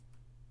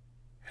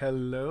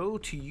Hello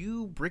to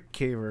you, Brick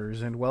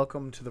Cavers, and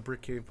welcome to the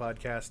Brick Cave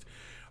Podcast.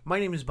 My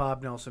name is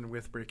Bob Nelson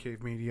with Brick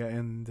Cave Media,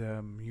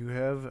 and you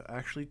have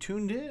actually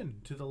tuned in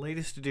to the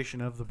latest edition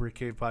of the Brick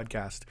Cave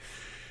Podcast.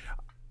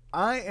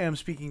 I am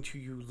speaking to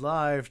you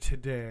live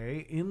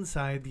today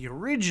inside the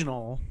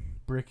original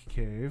Brick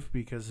Cave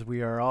because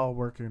we are all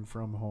working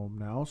from home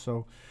now.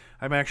 So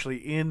I'm actually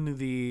in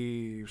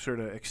the sort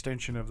of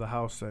extension of the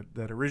house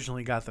that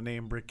originally got the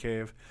name Brick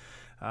Cave.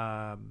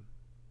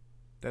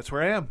 That's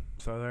where I am.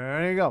 So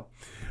there you go.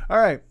 All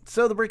right.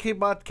 So the Brick Cave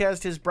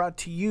Podcast is brought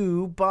to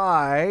you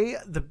by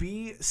the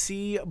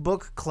BC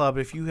Book Club.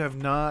 If you have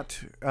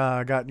not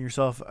gotten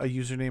yourself a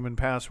username and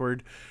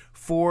password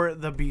for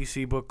the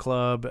BC Book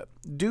Club,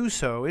 do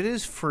so. It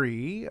is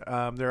free.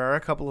 There are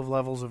a couple of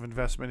levels of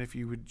investment if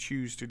you would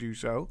choose to do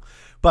so,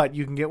 but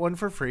you can get one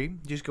for free.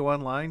 Just go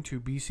online to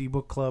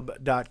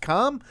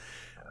bcbookclub.com.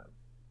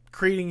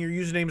 Creating your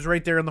usernames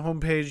right there on the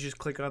homepage. Just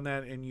click on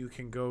that and you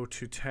can go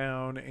to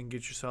town and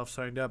get yourself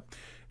signed up.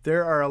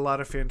 There are a lot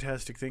of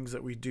fantastic things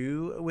that we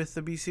do with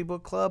the BC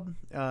Book Club.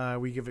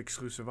 We give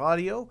exclusive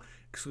audio,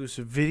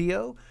 exclusive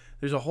video.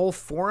 There's a whole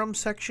forum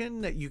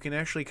section that you can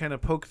actually kind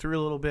of poke through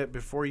a little bit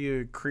before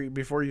you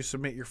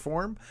submit your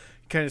form.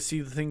 You kind of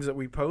see the things that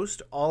we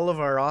post. All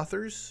of our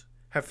authors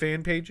have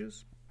fan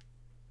pages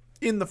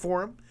in the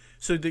forum,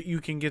 so that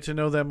you can get to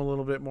know them a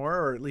little bit more,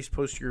 or at least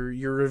post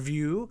your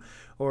review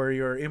or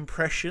your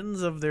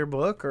impressions of their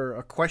book or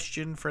a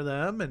question for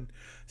them and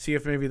see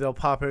if maybe they'll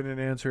pop in and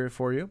answer it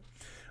for you.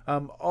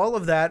 All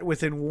of that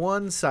within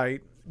one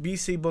site,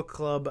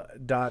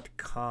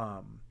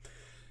 bcbookclub.com.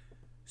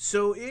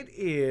 So it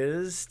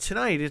is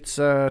tonight. It's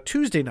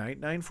Tuesday night,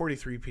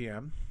 9:43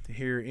 p.m.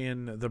 here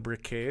in the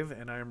Brick Cave,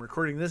 and I am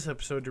recording this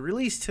episode to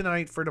release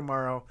tonight for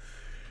tomorrow,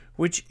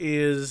 which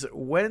is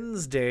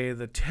Wednesday,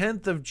 the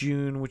 10th of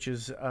June, which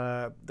is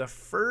the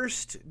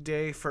first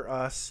day for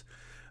us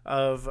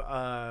of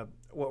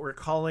what we're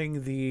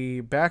calling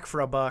the Back for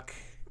a Buck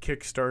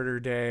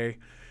Kickstarter Day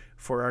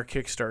for our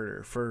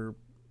Kickstarter. For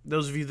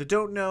those of you that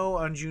don't know,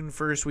 on June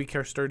 1st, we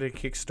started a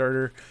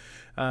Kickstarter,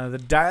 the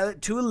Dial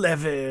It to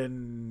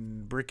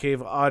 11 Brick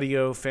Cave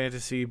audio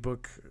fantasy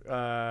book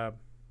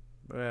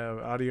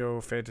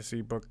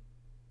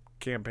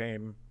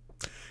campaign.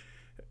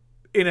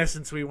 In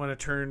essence, we want to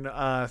turn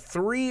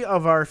three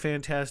of our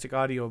fantastic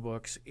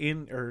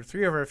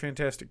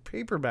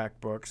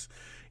paperback books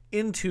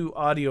into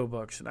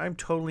audiobooks. And I'm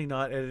totally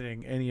not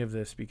editing any of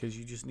this because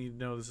you just need to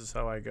know this is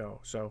how I go.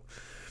 So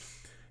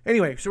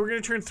anyway, we're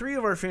going to turn three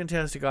of our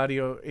fantastic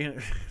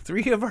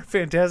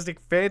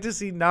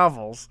fantasy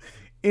novels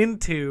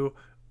into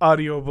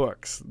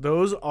audiobooks.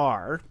 Those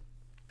are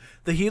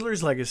The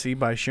Healer's Legacy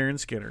by Sharon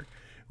Skinner,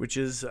 which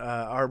is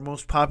our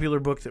most popular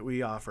book that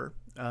we offer.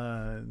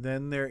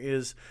 Then there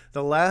is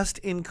The Last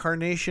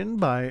Incarnation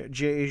by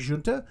J.A.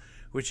 Junta,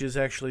 which is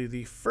actually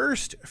the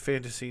first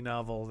fantasy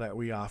novel that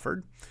we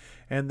offered.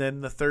 And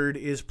then the third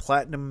is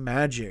Platinum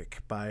Magic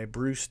by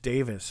Bruce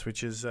Davis,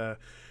 which is a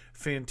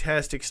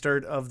fantastic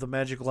start of the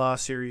Magic Law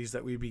series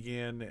that we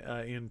began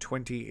in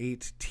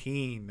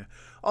 2018.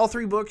 All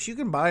three books, you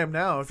can buy them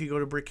now. If you go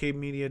to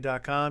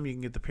brickcavemedia.com, you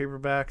can get the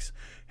paperbacks.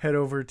 Head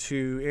over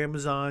to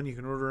Amazon. You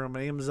can order them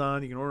on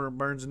Amazon. You can order them at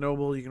Barnes &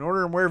 Noble. You can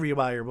order them wherever you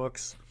buy your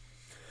books.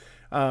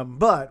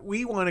 But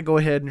we want to go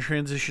ahead and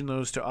transition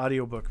those to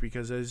audiobook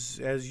because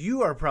as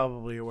you are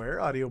probably aware,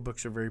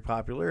 audiobooks are very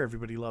popular.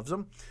 Everybody loves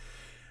them.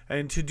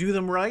 And to do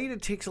them right,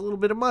 it takes a little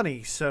bit of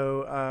money.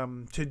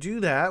 So to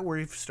do that,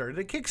 we've started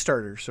a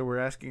Kickstarter. So we're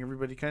asking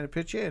everybody to kind of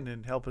pitch in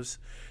and help us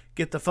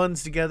get the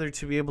funds together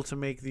to be able to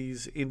make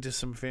these into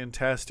some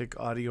fantastic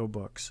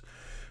audiobooks.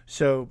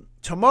 So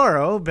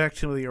tomorrow, back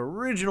to the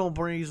original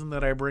reason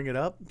that I bring it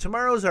up,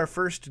 tomorrow is our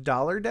first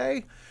dollar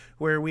day,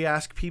 where we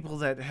ask people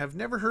that have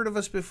never heard of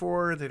us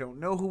before, they don't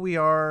know who we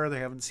are, they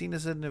haven't seen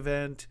us at an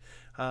event,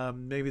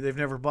 maybe they've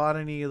never bought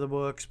any of the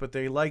books, but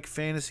they like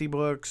fantasy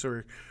books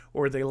or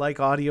they like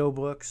audio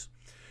books.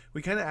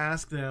 We kind of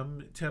ask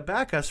them to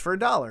back us for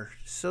 $1.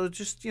 So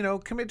just,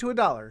 commit to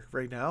 $1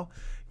 right now.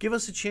 Give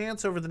us a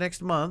chance over the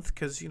next month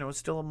because, it's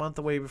still a month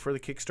away before the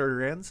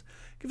Kickstarter ends.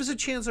 Give us a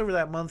chance over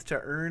that month to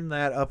earn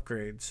that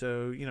upgrade.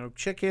 So,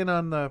 check in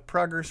on the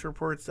progress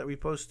reports that we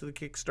post to the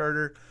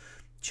Kickstarter.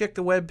 Check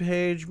the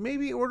webpage,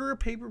 maybe order a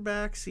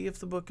paperback, see if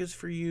the book is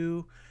for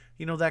you,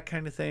 that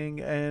kind of thing,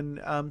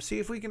 and see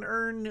if we can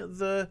earn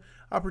the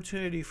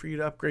opportunity for you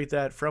to upgrade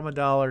that from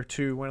 $1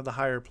 to one of the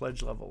higher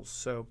pledge levels.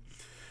 So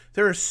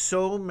there are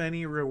so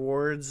many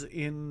rewards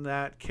in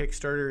that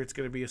Kickstarter. It's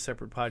going to be a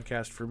separate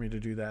podcast for me to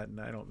do that,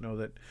 and I don't know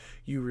that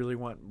you really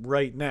want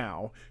right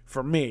now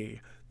for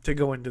me to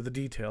go into the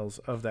details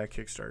of that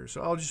Kickstarter.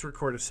 So I'll just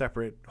record a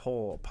separate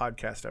whole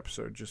podcast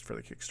episode just for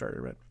the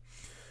Kickstarter,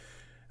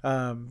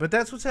 but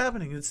that's what's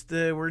happening.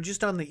 We're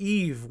just on the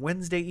eve,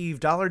 Wednesday Eve,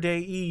 Dollar Day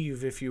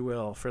Eve, if you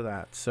will, for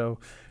that. So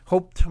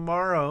hope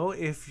tomorrow,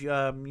 if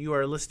you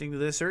are listening to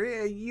this,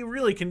 or you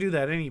really can do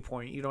that at any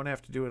point. You don't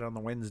have to do it on the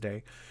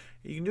Wednesday.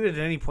 You can do it at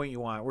any point you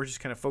want. We're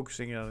just kind of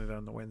focusing on it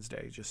on the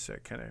Wednesday, just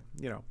kind of,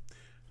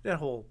 that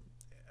whole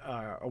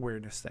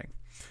awareness thing.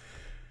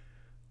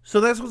 So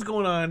that's what's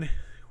going on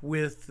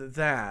with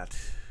that.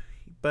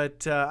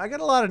 But I got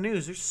a lot of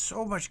news. There's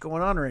so much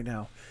going on right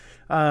now.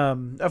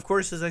 Of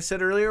course, as I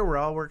said earlier, we're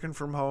all working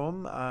from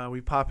home. We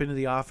pop into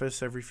the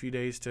office every few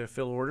days to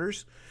fill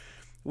orders,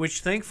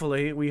 which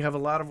thankfully we have a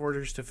lot of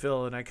orders to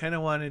fill. And I kind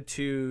of wanted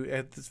to,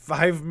 at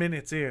 5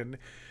 minutes in,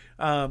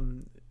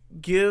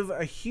 give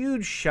a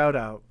huge shout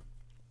out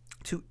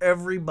to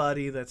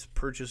everybody that's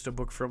purchased a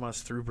book from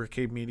us through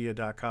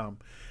bricademedia.com.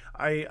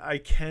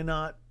 I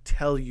cannot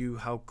tell you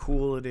how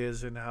cool it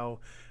is and how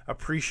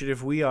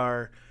appreciative we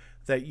are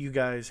that you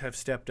guys have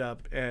stepped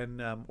up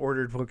and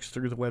ordered books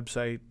through the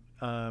website,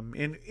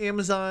 in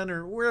Amazon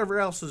or wherever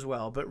else as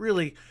well. But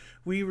really,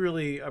 we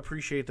really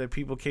appreciate that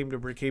people came to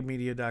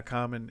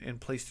bricademedia.com and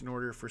placed an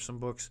order for some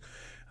books.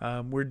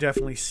 We're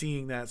definitely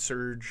seeing that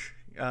surge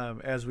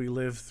as we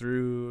live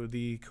through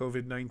the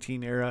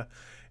COVID-19 era,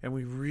 and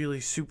we really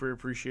super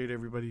appreciate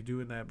everybody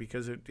doing that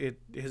because it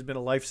has been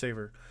a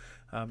lifesaver.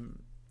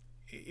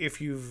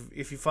 If you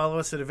follow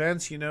us at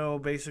events,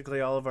 basically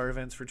all of our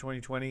events for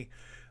 2020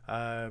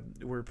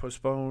 were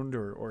postponed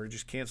or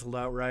just canceled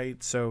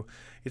outright. So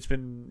it's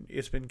been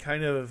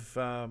kind of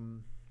I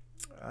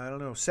don't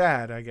know,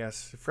 sad, I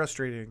guess,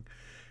 frustrating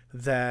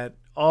that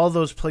all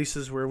those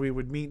places where we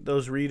would meet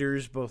those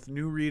readers, both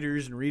new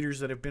readers and readers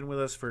that have been with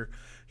us for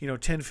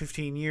 10,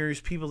 15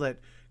 years, people that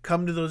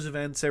come to those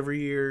events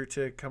every year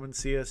to come and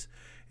see us.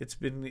 It's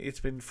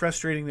been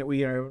frustrating that we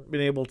haven't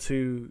been able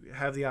to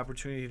have the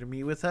opportunity to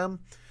meet with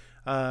them.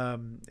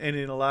 And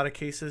in a lot of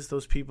cases,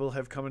 those people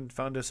have come and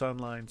found us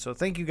online. So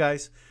thank you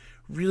guys.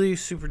 Really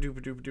super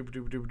duper duper duper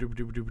duper duper duper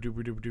duper duper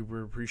duper duper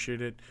duper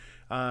appreciate it.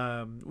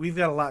 We've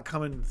got a lot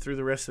coming through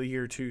the rest of the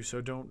year too,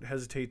 so don't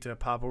hesitate to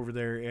pop over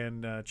there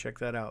and check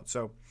that out.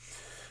 So,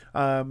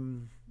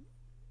 there's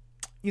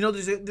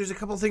a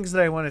couple things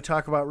that I want to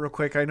talk about real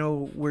quick. I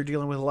know we're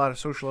dealing with a lot of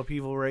social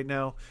upheaval right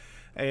now,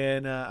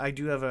 and I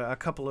do have a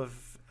couple of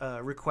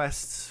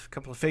requests, a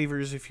couple of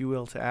favors, if you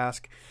will, to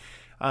ask.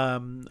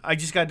 I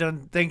just got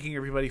done thanking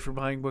everybody for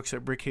buying books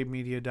at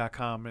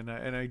bricademedia.com,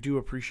 and I do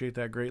appreciate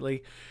that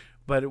greatly.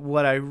 But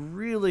what I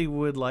really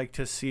would like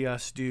to see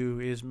us do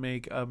is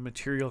make a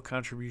material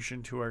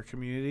contribution to our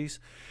communities.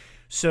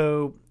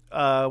 So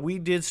we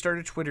did start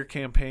a Twitter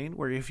campaign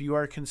where if you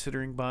are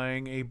considering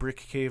buying a Brick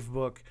Cave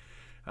book,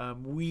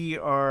 we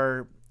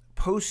are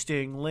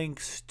posting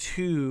links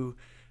to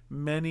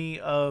many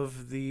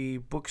of the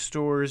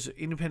bookstores,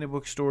 independent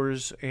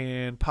bookstores,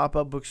 and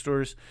pop-up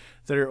bookstores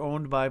that are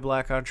owned by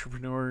Black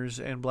entrepreneurs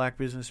and Black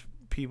business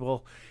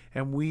people.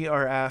 And we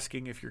are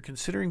asking, if you're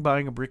considering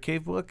buying a Brick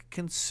Cave book,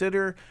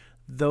 consider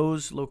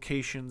those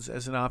locations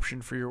as an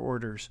option for your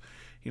orders.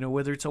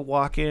 Whether it's a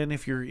walk-in,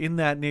 if you're in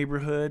that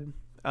neighborhood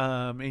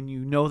and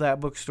you know that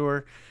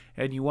bookstore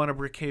and you want a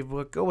Brick Cave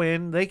book, go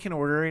in. They can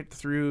order it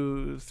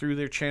through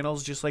their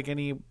channels just like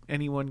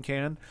anyone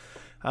can.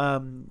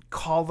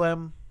 Call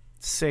them.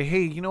 Say,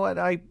 hey, you know what?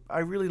 I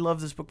really love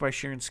this book by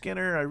Sharon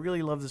Skinner. I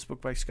really love this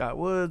book by Scott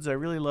Woods. I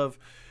really love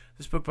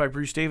this book by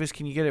Bruce Davis.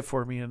 Can you get it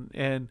for me?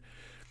 And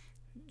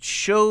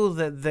show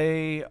that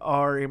they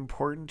are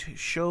important.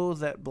 Show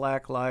that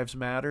Black lives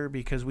matter,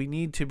 because we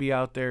need to be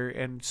out there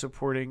and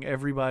supporting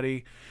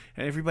everybody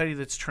and everybody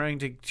that's trying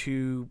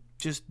to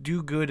just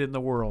do good in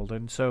the world.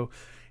 And so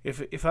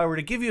if I were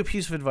to give you a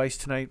piece of advice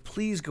tonight,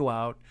 please go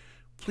out.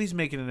 Please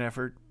make it an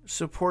effort.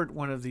 Support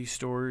one of these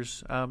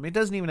stores. It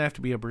doesn't even have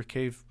to be a Brick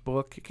Cave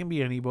book. It can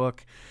be any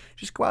book.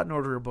 Just go out and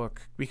order a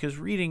book, because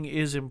reading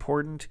is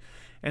important,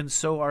 and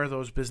so are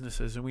those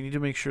businesses. And we need to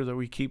make sure that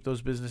we keep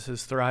those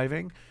businesses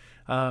thriving.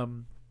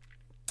 And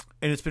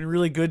it's been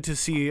really good to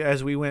see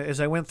as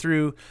I went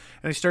through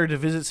and I started to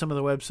visit some of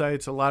the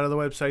websites. A lot of the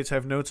websites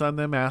have notes on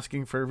them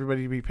asking for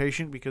everybody to be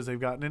patient because they've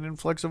gotten an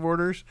influx of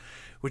orders,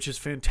 which is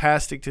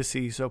fantastic to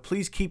see. So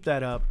please keep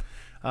that up.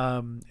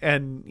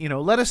 And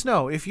let us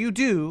know if you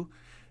do.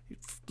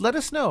 Let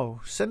us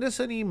know. Send us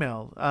an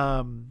email,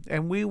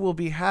 and we will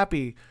be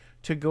happy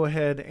to go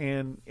ahead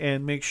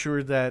and make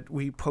sure that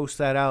we post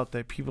that out,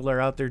 that people are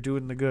out there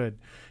doing the good.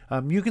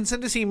 You can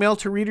send us email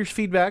to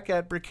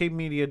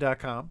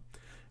readersfeedback@bricademedia.com,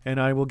 and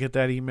I will get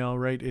that email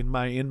right in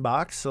my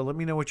inbox. So let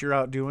me know what you're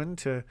out doing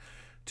to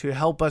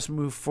help us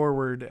move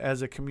forward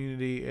as a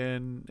community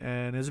and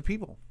as a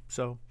people.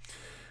 So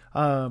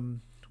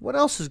what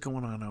else is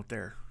going on out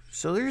there?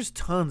 So there's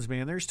tons,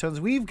 man. There's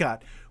tons. We've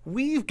got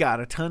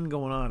a ton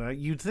going on.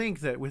 You'd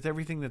think that with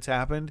everything that's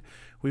happened,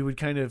 we would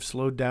kind of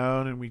slow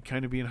down and we'd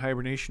kind of be in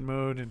hibernation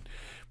mode. And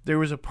there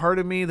was a part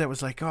of me that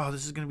was like, oh,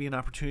 this is going to be an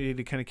opportunity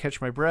to kind of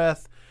catch my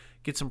breath,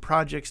 get some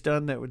projects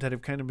done that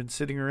have kind of been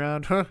sitting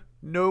around.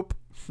 Nope.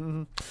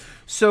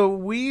 So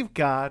we've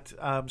got,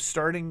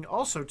 starting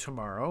also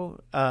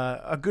tomorrow,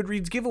 a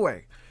Goodreads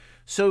giveaway.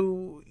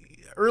 So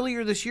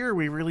earlier this year,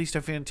 we released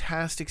a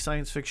fantastic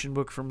science fiction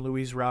book from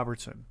Louise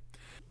Robertson.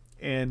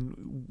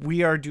 And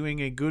we are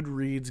doing a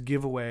Goodreads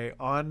giveaway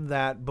on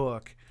that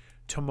book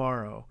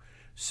tomorrow.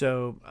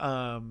 So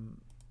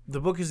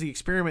the book is the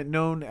experiment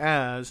known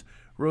as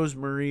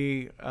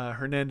Rosemarie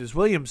Hernandez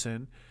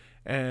Williamson.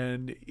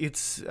 And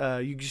it's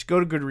you just go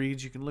to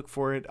Goodreads. You can look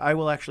for it. I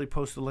will actually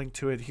post a link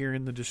to it here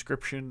in the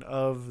description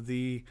of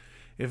the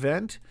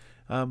event.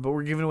 But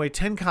we're giving away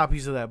 10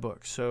 copies of that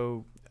book.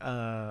 So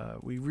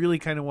we really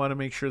kind of want to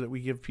make sure that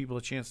we give people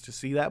a chance to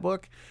see that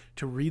book,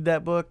 to read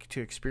that book,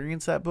 to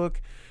experience that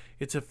book.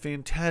 It's a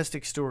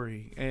fantastic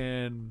story,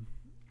 and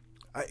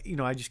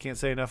I just can't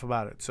say enough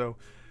about it. So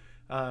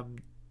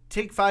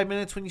take 5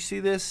 minutes when you see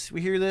this,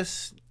 we hear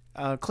this,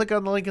 click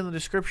on the link in the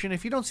description.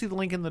 If you don't see the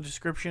link in the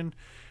description,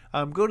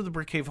 go to the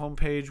Brick Cave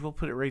homepage. We'll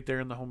put it right there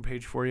in the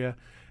homepage for you,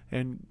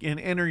 and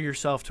enter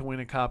yourself to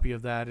win a copy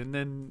of that. And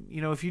then,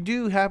 if you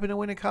do happen to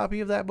win a copy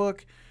of that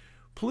book,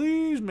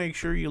 please make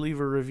sure you leave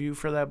a review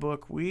for that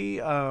book. We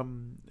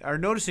are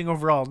noticing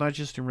overall, not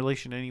just in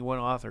relation to any one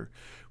author,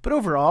 but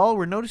overall,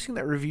 we're noticing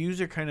that reviews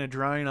are kind of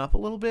drying up a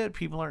little bit.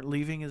 People aren't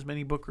leaving as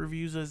many book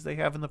reviews as they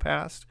have in the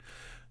past.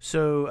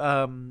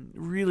 So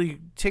really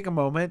take a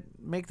moment,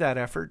 make that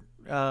effort,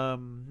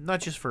 not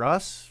just for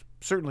us,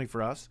 certainly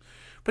for us,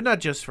 but not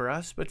just for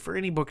us, but for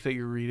any book that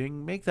you're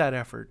reading. Make that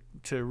effort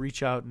to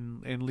reach out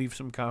and leave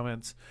some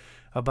comments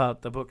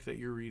about the book that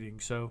you're reading.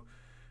 So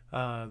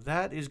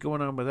that is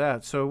going on with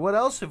that. So what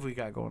else have we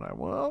got going on?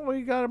 Well,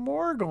 we got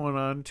more going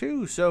on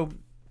too. So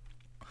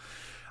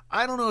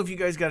I don't know if you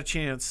guys got a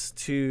chance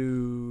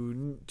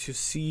to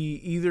see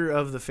either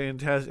of the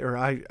fantastic, or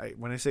I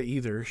when I say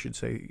either, I should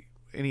say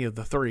any of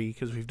the three,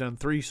 because we've done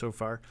 3 so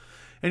far.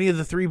 Any of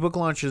the 3 book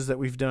launches that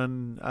we've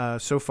done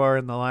so far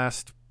in the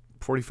last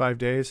 45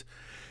 days.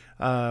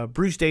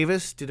 Bruce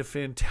Davis did a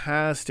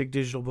fantastic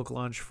digital book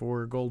launch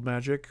for Gold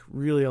Magic.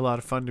 Really a lot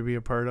of fun to be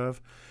a part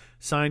of.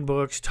 Signed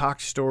books,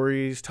 talked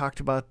stories, talked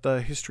about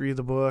the history of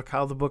the book,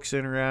 how the book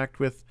interacts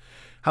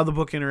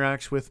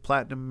with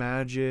Platinum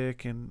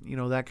Magic, and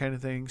that kind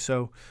of thing.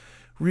 So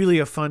really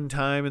a fun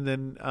time. And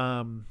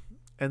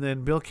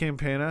then Bill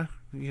Campana,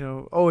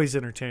 always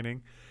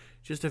entertaining.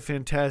 Just a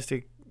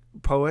fantastic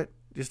poet,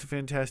 just a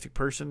fantastic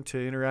person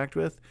to interact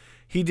with.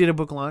 He did a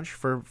book launch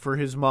for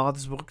his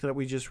Moths book that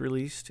we just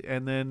released.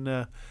 And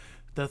then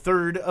the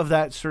third of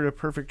that sort of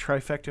perfect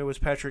trifecta was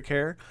Patrick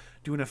Hare,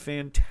 doing a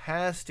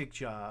fantastic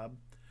job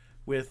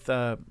with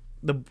the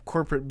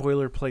Corporate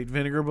Boilerplate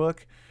Vinegar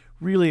book.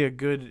 Really a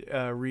good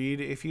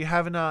read. If you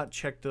have not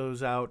checked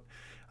those out,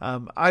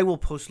 I will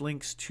post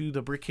links to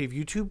the Brick Cave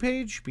YouTube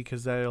page,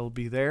 because that'll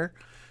be there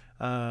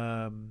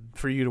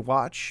for you to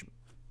watch.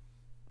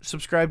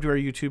 Subscribe to our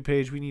YouTube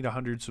page. We need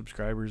 100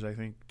 subscribers, I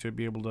think, to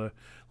be able to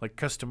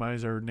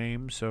customize our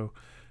name. So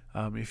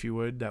if you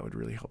would, that would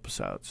really help us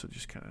out. So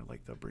just kind of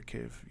like the Brick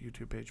Cave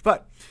YouTube page.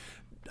 But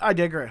I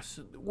digress.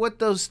 What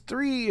those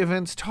 3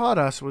 events taught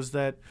us was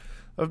that,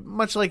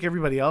 much like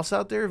everybody else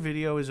out there,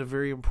 video is a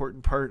very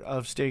important part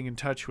of staying in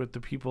touch with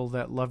the people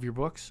that love your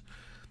books.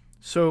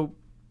 So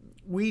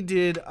we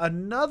did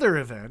another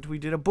event. We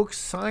did a book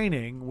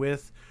signing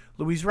with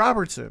Louise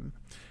Robertson.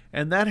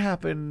 And that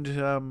happened,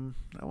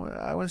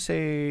 I want to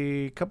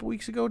say a couple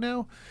weeks ago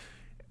now.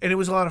 And it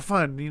was a lot of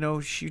fun.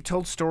 She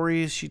told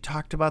stories. She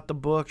talked about the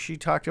book. She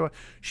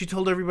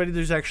told everybody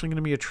there's actually going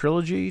to be a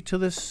trilogy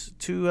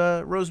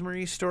to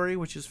Rosemary's story,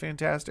 which is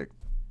fantastic.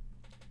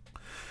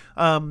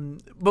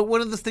 But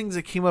one of the things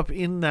that came up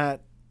in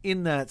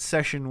that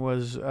session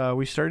was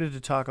we started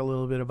to talk a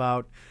little bit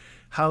about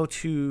how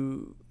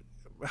to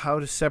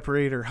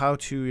separate, or how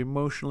to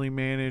emotionally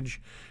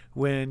manage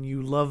when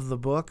you love the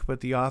book, but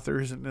the author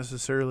isn't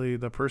necessarily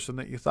the person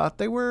that you thought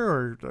they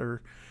were,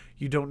 or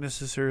you don't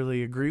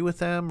necessarily agree with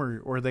them,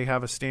 or they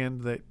have a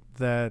stand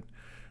that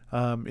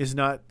is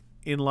not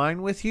in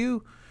line with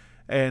you.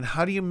 And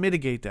how do you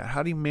mitigate that?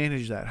 How do you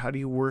manage that? How do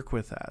you work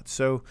with that?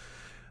 So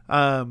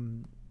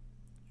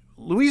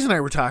Louise and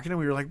I were talking, and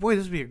we were like, boy,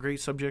 this would be a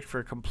great subject for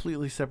a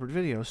completely separate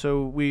video.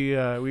 So we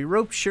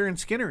roped Sharon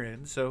Skinner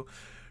in. So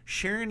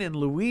Sharon and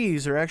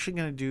Louise are actually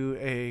going to do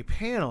a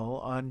panel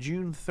on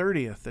June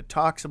 30th that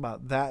talks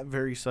about that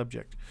very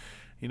subject.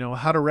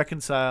 How to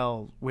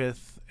reconcile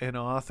with an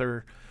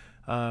author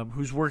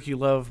whose work you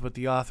love, but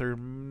the author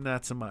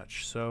not so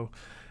much. So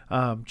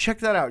check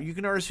that out. You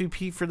can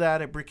RSVP for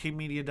that at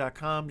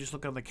brickcavemedia.com. Just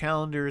look on the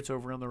calendar. It's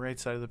over on the right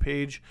side of the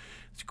page.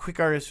 It's a quick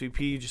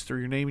RSVP. Just throw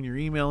your name and your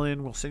email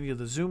in. We'll send you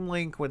the Zoom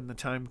link when the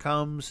time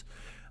comes.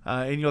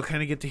 And you'll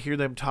kind of get to hear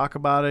them talk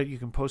about it. You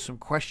can post some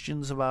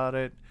questions about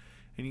it.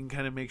 And you can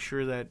kind of make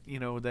sure that,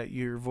 that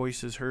your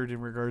voice is heard in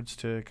regards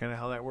to kind of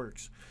how that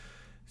works.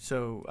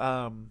 So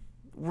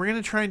we're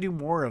going to try and do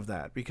more of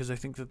that, because I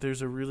think that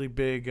there's a really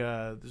big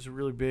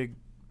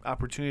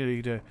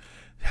opportunity to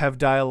have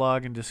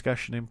dialogue and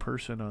discussion in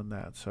person on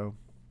that. So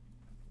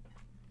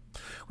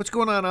what's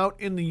going on out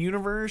in the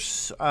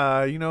universe?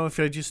 If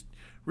I just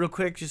real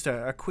quick, just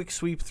a quick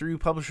sweep through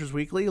Publishers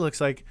Weekly, looks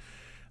like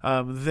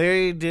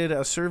they did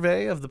a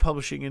survey of the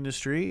publishing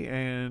industry,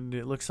 and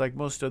it looks like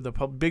most of the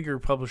bigger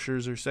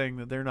publishers are saying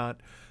that they're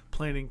not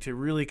planning to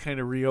really kind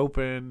of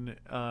reopen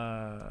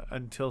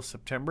until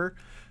September.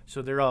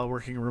 So they're all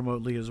working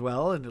remotely as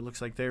well, and it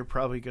looks like they're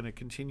probably going to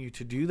continue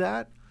to do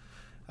that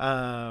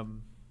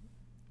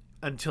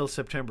until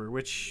September,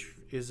 which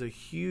is a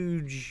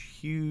huge,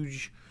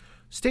 huge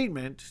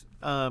statement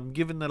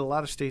given that a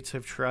lot of states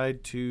have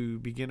tried to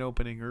begin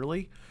opening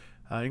early,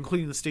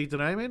 including the state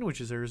that I'm in,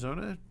 which is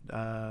Arizona,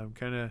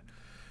 kind of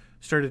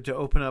started to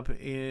open up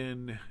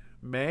in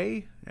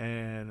May,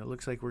 and it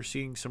looks like we're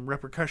seeing some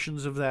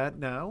repercussions of that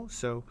now.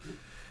 So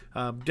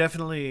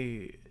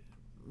definitely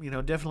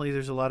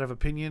there's a lot of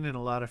opinion and a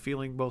lot of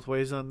feeling both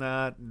ways on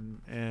that,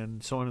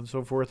 and so on and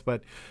so forth.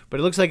 But it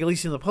looks like, at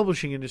least in the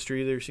publishing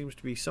industry, there seems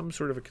to be some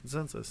sort of a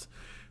consensus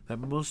that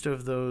most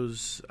of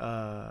those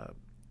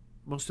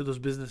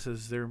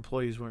businesses, their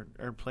employees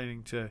aren't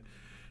planning to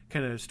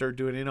kind of start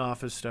doing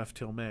in-office stuff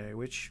till May.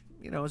 Which,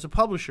 as a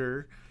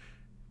publisher,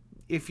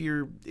 if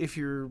you're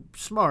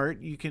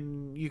smart, you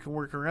can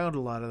work around a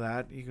lot of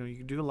that. You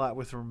can do a lot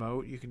with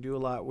remote. You can do a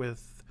lot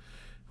with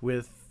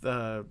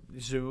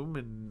Zoom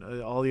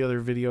and all the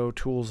other video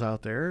tools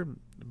out there.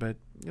 But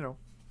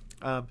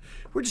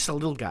we're just a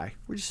little guy.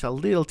 We're just a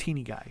little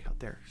teeny guy out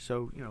there.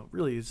 So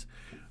really, it's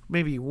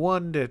maybe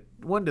one to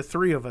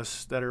three of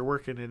us that are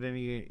working at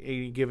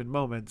any given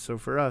moment. So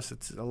for us,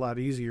 it's a lot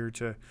easier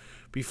to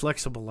be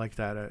flexible like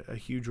that. A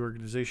huge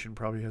organization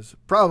probably has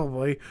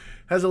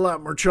a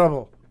lot more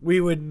trouble. We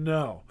wouldn't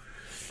know.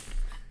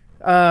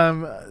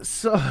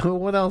 So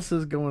what else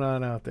is going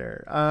on out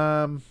there?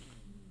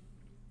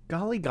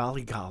 Golly.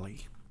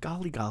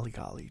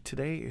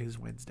 Today is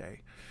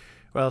Wednesday.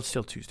 Well, it's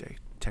still Tuesday,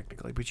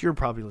 technically, but you're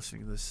probably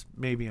listening to this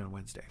maybe on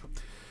Wednesday.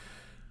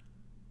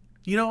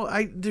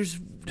 There's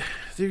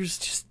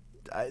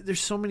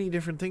so many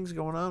different things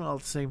going on all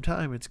at the same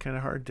time. It's kind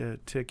of hard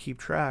to keep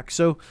track.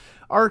 So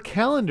our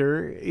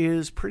calendar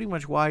is pretty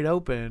much wide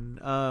open.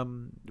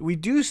 We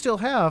do still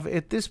have,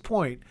 at this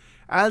point,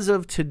 as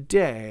of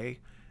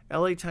today,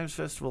 LA Times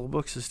Festival of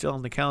Books is still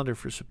on the calendar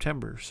for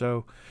September.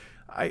 So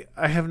I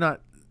have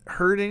not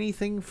heard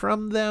anything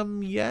from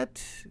them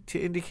yet to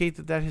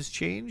indicate that has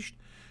changed.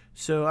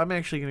 So I'm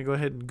actually going to go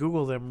ahead and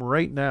Google them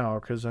right now,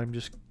 because I'm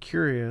just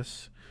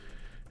curious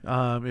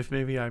if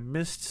maybe I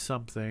missed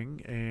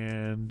something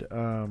and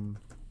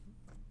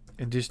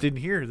just didn't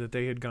hear that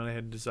they had gone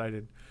ahead and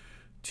decided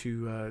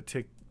to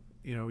take,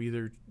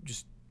 either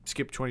just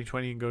skip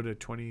 2020 and go to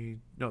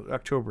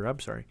October. I'm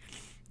sorry.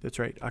 That's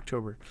right,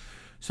 October.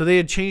 So they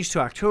had changed to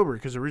October,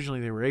 because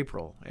originally they were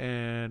April.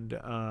 And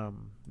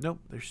nope,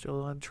 they're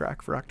still on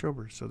track for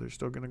October. So they're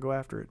still going to go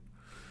after it.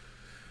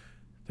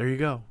 There you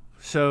go.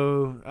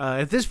 So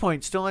at this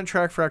point, still on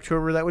track for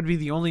October. That would be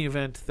the only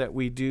event that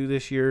we do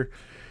this year.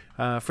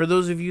 For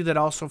those of you that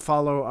also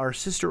follow our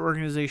sister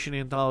organization,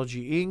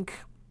 Anthology Inc.,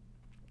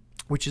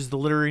 which is the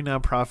literary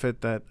nonprofit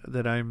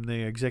that I'm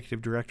the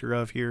executive director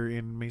of here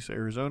in Mesa,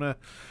 Arizona,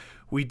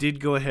 we did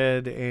go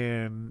ahead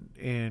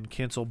and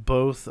cancel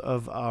both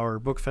of our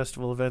book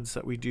festival events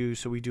that we do.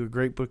 So we do a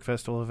great book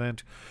festival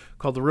event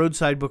called the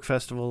Roadside Book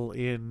Festival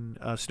in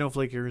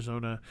Snowflake,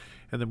 Arizona.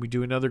 And then we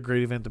do another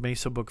great event, the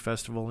Mesa Book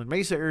Festival in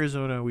Mesa,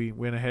 Arizona. We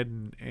went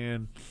ahead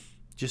and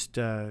just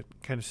kind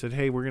of said,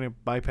 hey, we're going to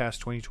bypass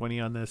 2020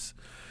 on this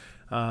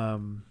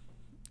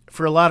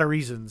for a lot of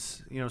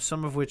reasons,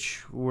 some of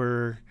which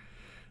were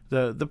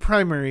the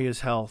primary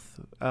is health.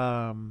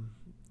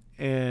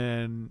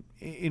 And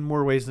in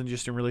more ways than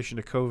just in relation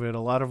to COVID, a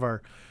lot of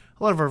our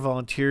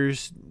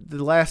volunteers,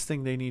 the last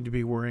thing they need to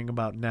be worrying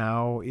about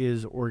now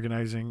is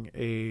organizing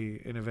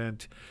an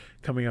event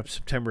coming up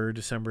September or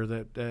December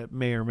that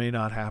may or may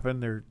not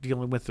happen. They're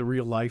dealing with the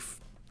real life,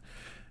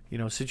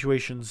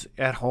 situations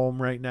at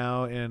home right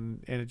now,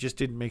 and it just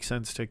didn't make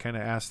sense to kind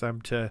of ask them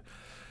to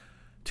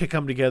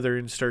come together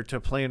and start to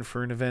plan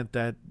for an event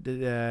that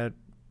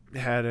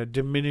had a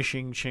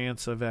diminishing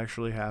chance of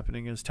actually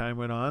happening as time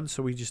went on.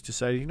 So we just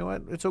decided, you know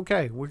what, it's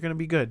okay. We're going to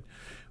be good.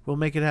 We'll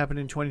make it happen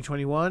in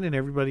 2021, and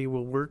everybody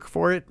will work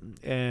for it.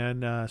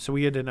 And so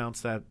we had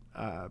announced that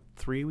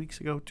 3 weeks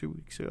ago, 2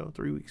 weeks ago,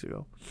 3 weeks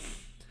ago.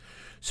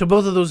 So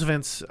both of those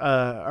events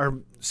are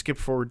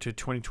skipped forward to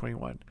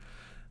 2021.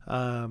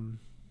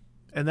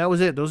 And that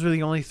was it. Those were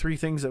the only three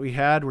things that we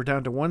had. We're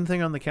down to one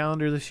thing on the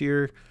calendar this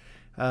year.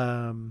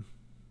 And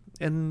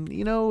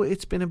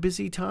it's been a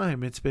busy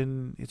time. It's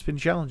been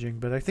challenging,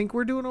 but I think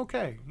we're doing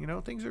okay.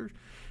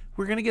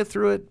 We're going to get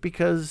through it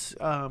because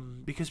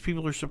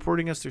people are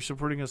supporting us. They're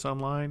supporting us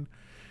online,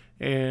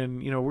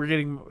 and we're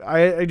getting.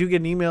 I do get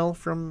an email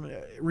from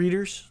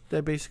readers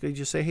that basically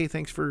just say, "Hey,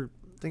 thanks for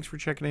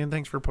checking in.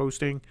 Thanks for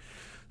posting.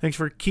 Thanks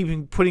for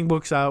putting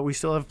books out. We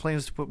still have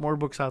plans to put more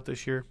books out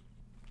this year."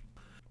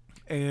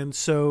 And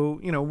so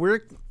I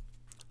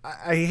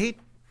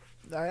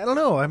don't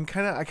know. I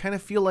kind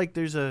of feel like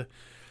there's an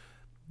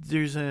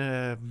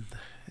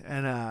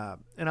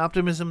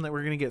optimism that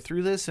we're going to get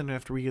through this, and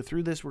after we get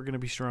through this, we're going to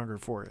be stronger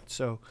for it.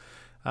 So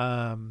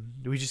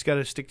we just got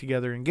to stick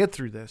together and get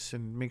through this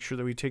and make sure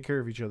that we take care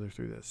of each other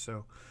through this.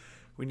 So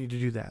we need to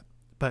do that.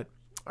 But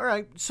all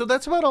right, so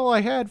that's about all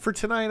I had for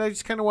tonight. I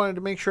just kind of wanted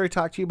to make sure I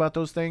talked to you about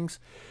those things.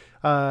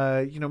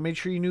 Make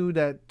sure you knew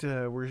that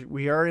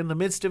we are in the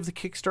midst of the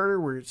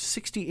Kickstarter. We're at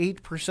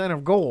 68%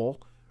 of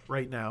goal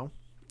right now,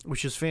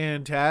 which is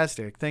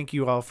fantastic. Thank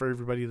you all for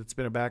everybody that's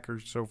been a backer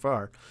so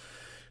far.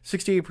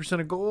 68%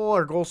 of goal.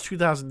 Our goal is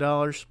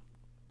 $2,000.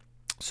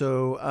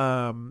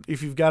 So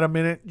if you've got a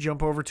minute,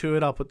 jump over to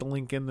it. I'll put the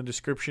link in the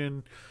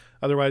description.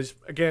 Otherwise,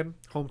 again,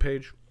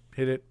 homepage,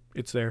 hit it.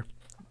 It's there.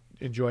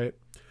 Enjoy it.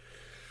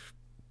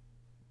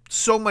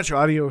 So much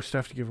audio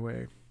stuff to give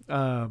away.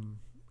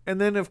 And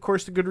then, of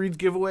course, the Goodreads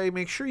giveaway.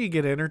 Make sure you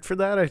get entered for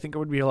that. I think it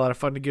would be a lot of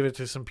fun to give it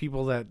to some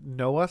people that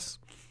know us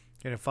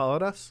and have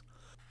followed us.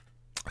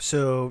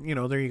 So,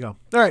 there you go.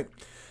 All right.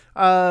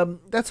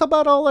 That's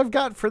about all I've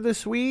got for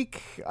this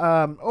week.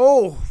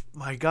 Oh,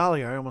 my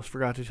golly, I almost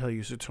forgot to tell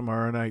you. So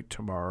tomorrow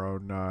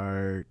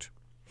night.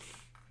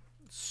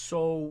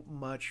 So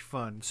much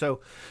fun.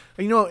 So,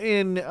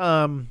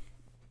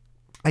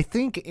 I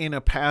think in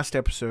a past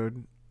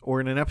episode, or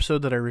in an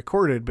episode that I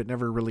recorded but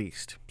never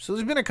released. So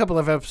there's been a couple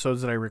of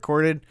episodes that I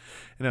recorded,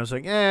 and I was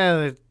like,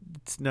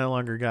 it's no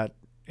longer got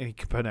any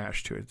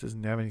panache to it. It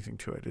doesn't have anything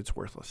to it. It's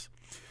worthless.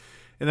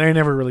 And then I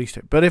never released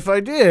it. But if I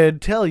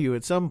did tell you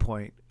at some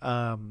point,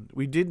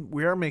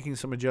 we are making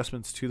some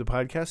adjustments to the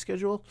podcast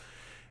schedule,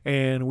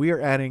 and we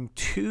are adding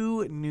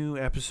 2 new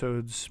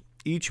episodes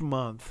each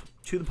month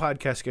to the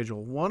podcast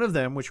schedule. One of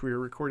them, which we are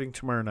recording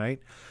tomorrow night,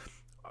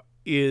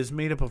 is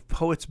made up of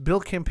poets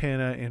Bill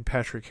Campana and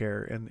Patrick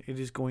Hare, and it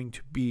is going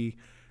to be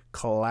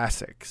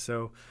classic.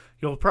 So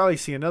you'll probably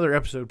see another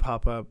episode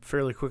pop up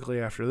fairly quickly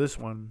after this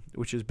one,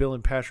 which is Bill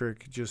and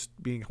Patrick just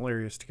being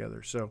hilarious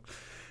together. So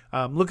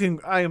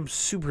I am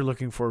super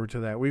looking forward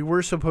to that. We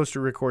were supposed to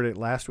record it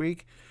last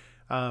week,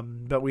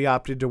 but we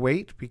opted to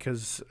wait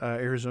because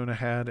Arizona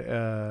had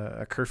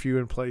a curfew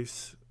in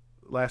place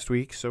last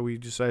week. So we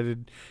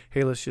decided,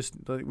 hey,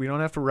 we don't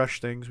have to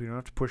rush things. We don't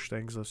have to push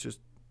things. Let's just,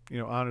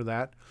 honor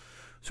that.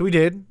 So we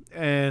did,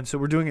 and so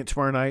we're doing it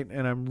tomorrow night,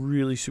 and I'm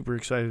really super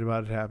excited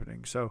about it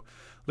happening. So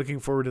looking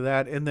forward to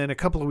that. And then a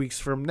couple of weeks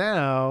from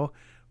now,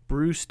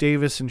 Bruce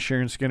Davis and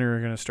Sharon Skinner are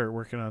going to start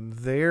working on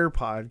their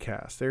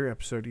podcast, their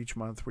episode each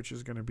month, which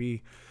is going to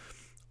be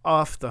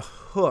off the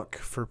hook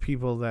for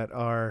people that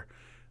are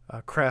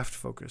craft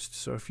focused.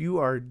 So if you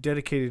are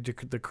dedicated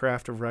to the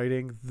craft of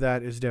writing,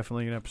 that is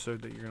definitely an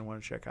episode that you're going to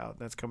want to check out.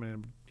 That's coming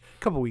in a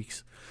couple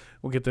weeks.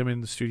 We'll get them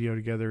in the studio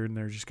together, and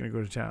they're just going to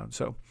go to town.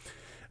 So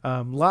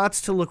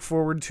lots to look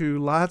forward to,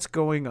 lots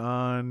going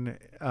on.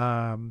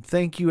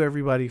 Thank you,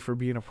 everybody, for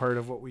being a part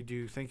of what we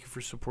do. Thank you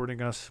for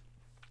supporting us.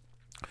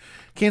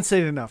 Can't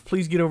say it enough.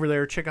 Please get over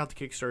there. Check out the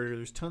Kickstarter.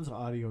 There's tons of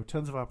audio,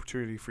 tons of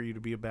opportunity for you to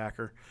be a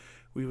backer.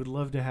 We would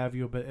love to have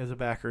you as a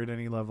backer at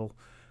any level.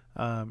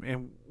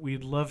 And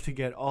we'd love to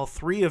get all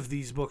 3 of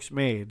these books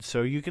made.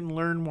 So you can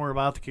learn more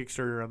about the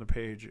Kickstarter on the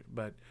page.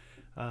 But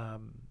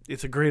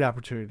it's a great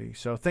opportunity.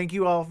 So thank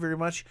you all very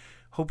much.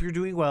 Hope you're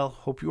doing well.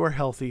 Hope you are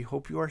healthy.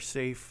 Hope you are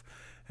safe.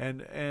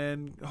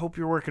 And hope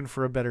you're working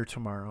for a better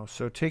tomorrow.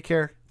 So take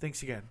care.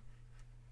 Thanks again.